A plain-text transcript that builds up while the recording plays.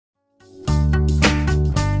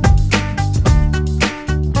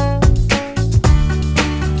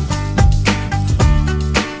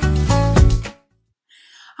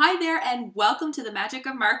and welcome to the Magic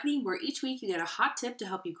of Marketing, where each week you get a hot tip to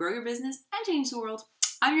help you grow your business and change the world.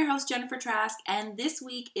 I'm your host, Jennifer Trask, and this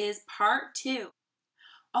week is part 2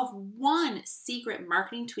 of one secret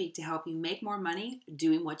marketing tweak to help you make more money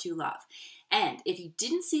doing what you love. And if you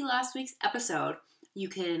didn't see last week's episode, you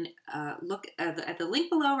can look at the link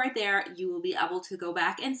below right there. You will be able to go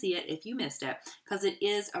back and see it if you missed it, because it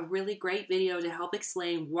is a really great video to help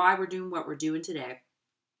explain why we're doing what we're doing today.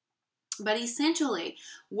 But essentially,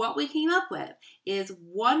 what we came up with is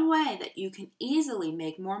one way that you can easily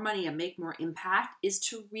make more money and make more impact is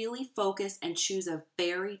to really focus and choose a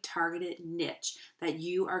very targeted niche that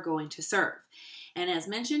you are going to serve. And as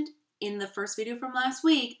mentioned in the first video from last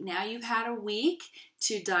week, now you've had a week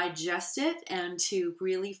to digest it and to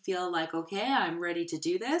really feel like, okay, I'm ready to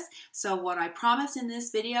do this. So what I promised in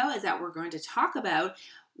this video is that we're going to talk about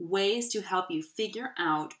ways to help you figure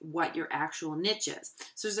out what your actual niche is.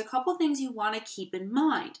 So there's a couple things you want to keep in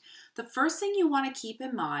mind. The first thing you want to keep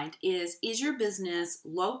in mind is your business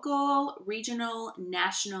local, regional,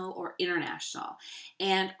 national, or international?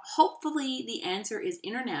 And hopefully the answer is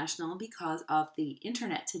international because of the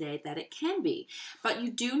internet today that it can be. But you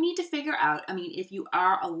do need to figure out, if you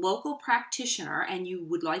are a local practitioner and you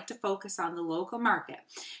would like to focus on the local market,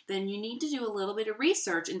 then you need to do a little bit of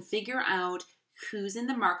research and figure out who's in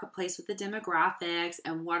the marketplace with the demographics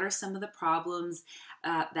and what are some of the problems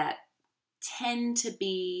that tend to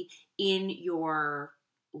be in your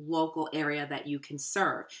local area that you can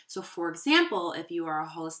serve. So for example, if you are a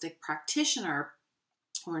holistic practitioner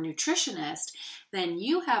or a nutritionist, then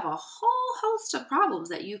you have a whole host of problems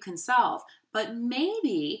that you can solve. But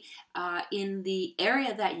maybe in the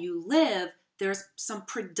area that you live, there's some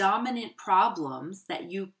predominant problems that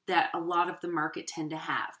a lot of the market tend to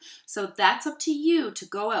have. So that's up to you to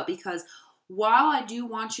go out, because while I do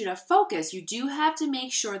want you to focus, you do have to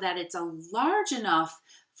make sure that it's a large enough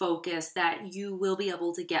focus that you will be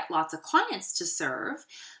able to get lots of clients to serve.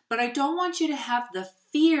 But I don't want you to have the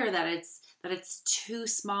fear that it's too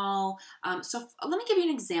small. So let me give you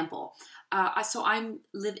an example. So I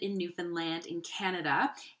live in Newfoundland in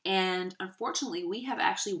Canada, and unfortunately we have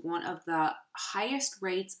actually one of the highest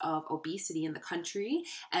rates of obesity in the country,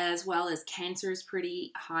 as well as cancer is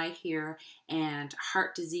pretty high here, and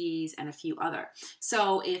heart disease and a few other.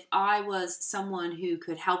 So if I was someone who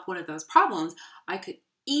could help one of those problems, I could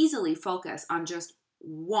easily focus on just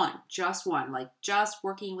one, like just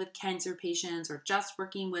working with cancer patients or just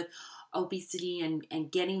working with obesity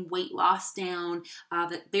and getting weight loss down.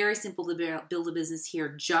 That very simple to build a business here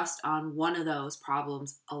just on one of those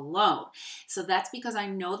problems alone. So that's because I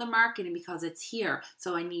know the market and because it's here.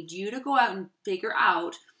 So I need you to go out and figure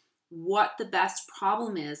out what the best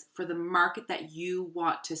problem is for the market that you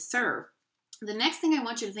want to serve. The next thing I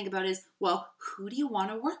want you to think about is, well, who do you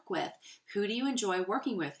want to work with? Who do you enjoy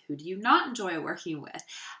working with? Who do you not enjoy working with?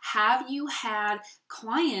 Have you had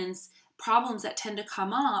problems that tend to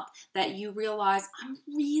come up that you realize, I'm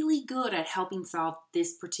really good at helping solve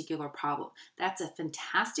this particular problem? That's a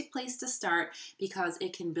fantastic place to start because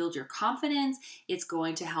it can build your confidence. It's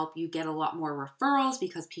going to help you get a lot more referrals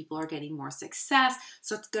because people are getting more success.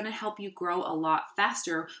 So it's going to help you grow a lot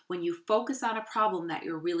faster when you focus on a problem that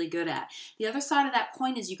you're really good at. The other side of that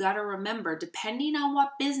coin is you got to remember, depending on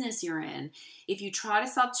what business you're in, if you try to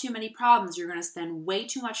solve too many problems, you're going to spend way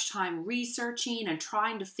too much time researching and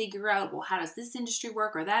trying to figure out, well, how does this industry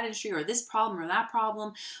work or that industry or this problem or that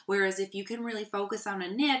problem? Whereas if you can really focus on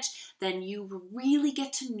a niche, then you really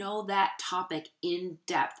get to know that topic in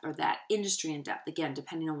depth or that industry in depth, again,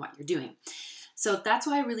 depending on what you're doing. So that's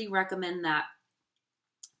why I really recommend that.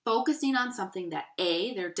 Focusing on something that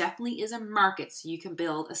A, there definitely is a market so you can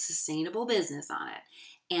build a sustainable business on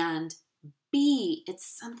it, and B, it's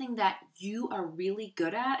something that you are really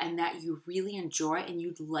good at and that you really enjoy and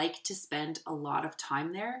you'd like to spend a lot of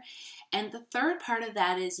time there. And the third part of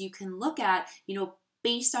that is you can look at,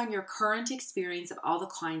 based on your current experience of all the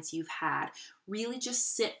clients you've had, really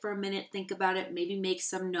just sit for a minute, think about it, maybe make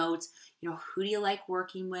some notes. Who do you like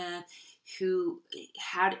working with?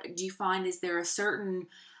 How do you find, is there a certain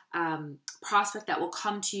prospect that will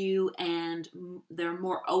come to you and they're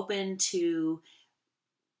more open to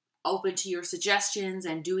your suggestions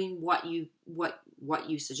and doing what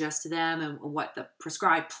you suggest to them and what the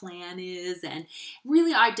prescribed plan is, and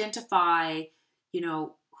really identify,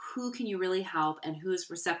 who can you really help and who is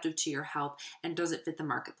receptive to your help and does it fit the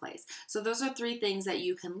marketplace. So those are 3 things that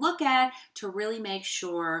you can look at to really make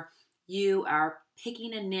sure you are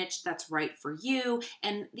picking a niche that's right for you.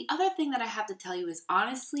 And the other thing that I have to tell you is,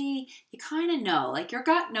 honestly, you kind of know, like your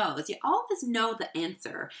gut knows. You always know the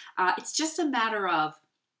answer. It's just a matter of,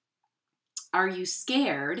 are you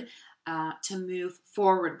scared to move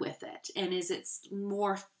forward with it? And is it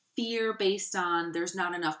more fear based on there's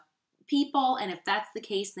not enough people? And if that's the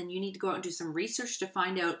case, then you need to go out and do some research to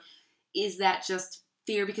find out, is that just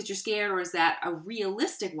fear because you're scared, or is that a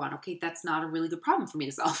realistic one? Okay, that's not a really good problem for me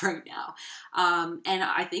to solve right now. And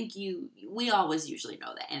I think we always usually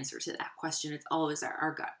know the answer to that question. It's always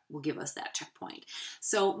our gut will give us that checkpoint.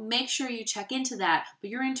 So make sure you check into that, but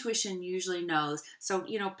your intuition usually knows. So,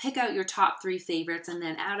 pick out your top 3 favorites, and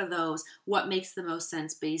then out of those, what makes the most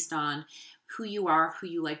sense based on who you are, who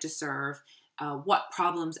you like to serve, what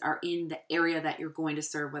problems are in the area that you're going to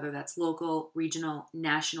serve, whether that's local, regional,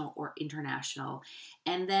 national, or international.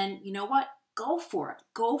 And then, you know what? Go for it.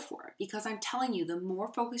 Go for it. Because I'm telling you, the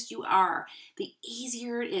more focused you are, the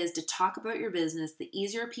easier it is to talk about your business, the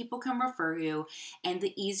easier people can refer you, and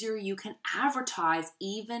the easier you can advertise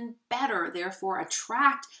even better, therefore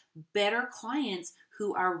attract better clients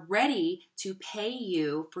who are ready to pay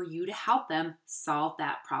you for you to help them solve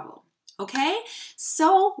that problem. Okay,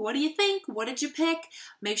 so what do you think? What did you pick?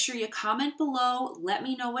 Make sure you comment below. Let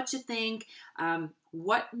me know what you think.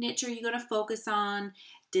 What niche are you going to focus on?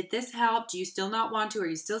 Did this help? Do you still not want to? Are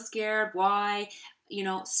you still scared? Why?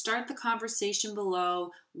 Start the conversation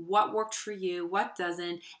below. What worked for you? What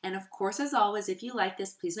doesn't? And of course, as always, if you like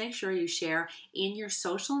this, please make sure you share in your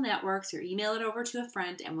social networks or email it over to a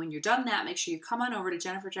friend. And when you're done that, make sure you come on over to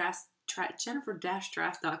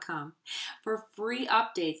jennifer-drass.com for free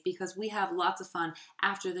updates, because we have lots of fun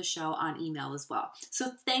after the show on email as well.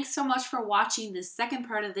 So thanks so much for watching this second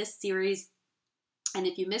part of this series. And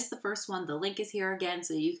if you missed the first one, the link is here again,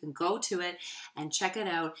 so you can go to it and check it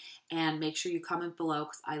out, and make sure you comment below,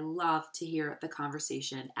 because I love to hear the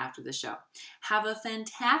conversation after the show. Have a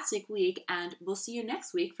fantastic week, and we'll see you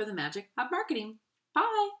next week for the magic of marketing.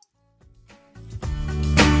 Bye.